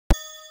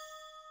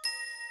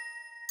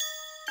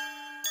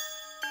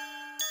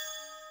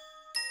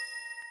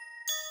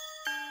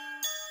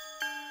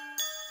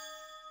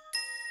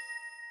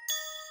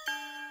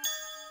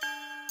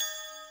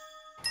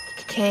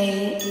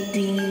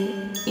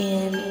KDN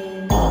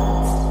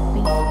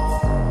Beats.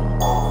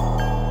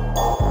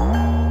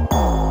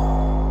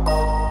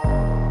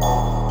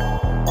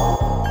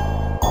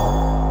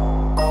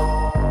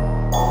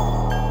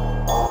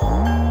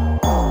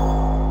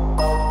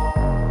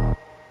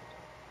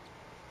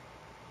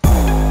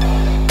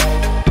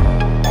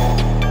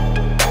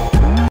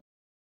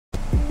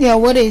 Yo,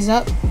 what is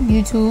up,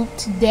 YouTube?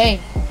 Today,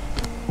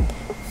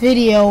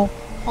 video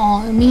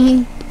on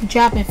me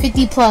dropping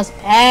 50 plus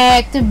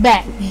back to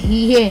back.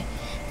 Yeah,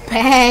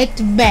 back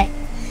to back.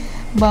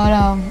 But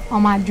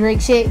on my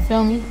Drake shit,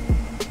 feel me?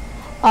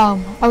 I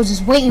was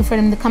just waiting for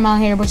them to come out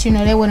here, but you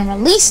know they wouldn't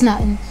release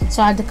nothing,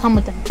 so I had to come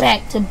with the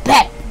back to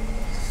back.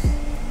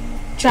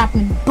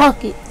 Dropping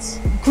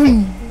buckets,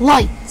 green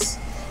lights,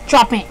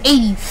 dropping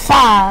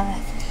 85,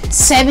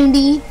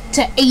 70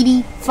 to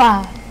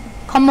 85.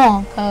 Come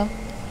on, cuz.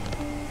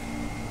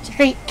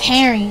 Straight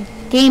carrying.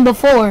 Game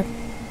before,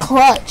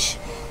 clutch.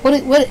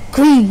 What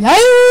green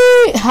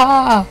light?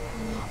 Ha.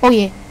 Oh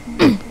yeah.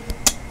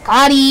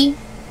 Gotti.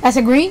 That's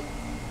a green.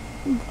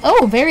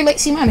 Oh, very late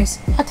C minus.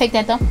 I'll take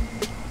that though.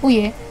 Oh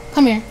yeah.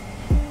 Come here.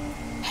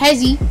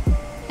 Hezzy.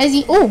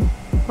 Oh,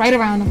 right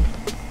around him.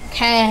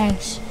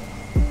 Cash.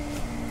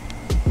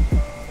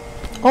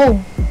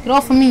 Oh, get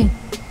off of me.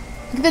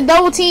 Look at the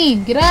double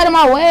team. Get out of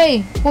my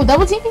way. Oh,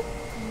 double team? Oh,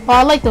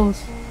 I like those.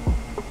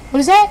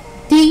 What is that?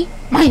 D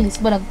minus,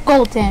 but a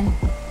goaltend.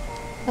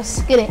 Let's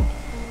get it.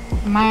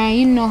 Man,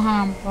 you know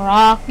how I'm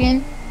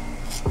rocking.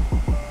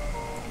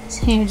 It's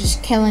here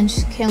just killing.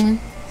 It's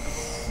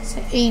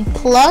an A+.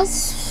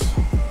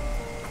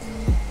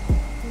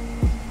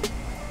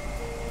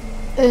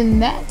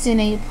 And that's an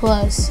A+.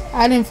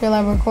 I didn't feel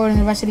like recording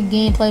the rest of the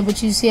gameplay,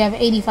 but you see I have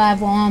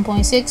 85 on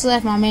 1.6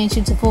 left. My man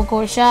shoots a full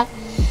court shot.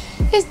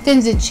 It's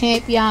Denzel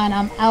Champion.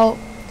 I'm out.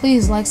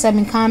 Please like, sub,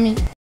 and comment.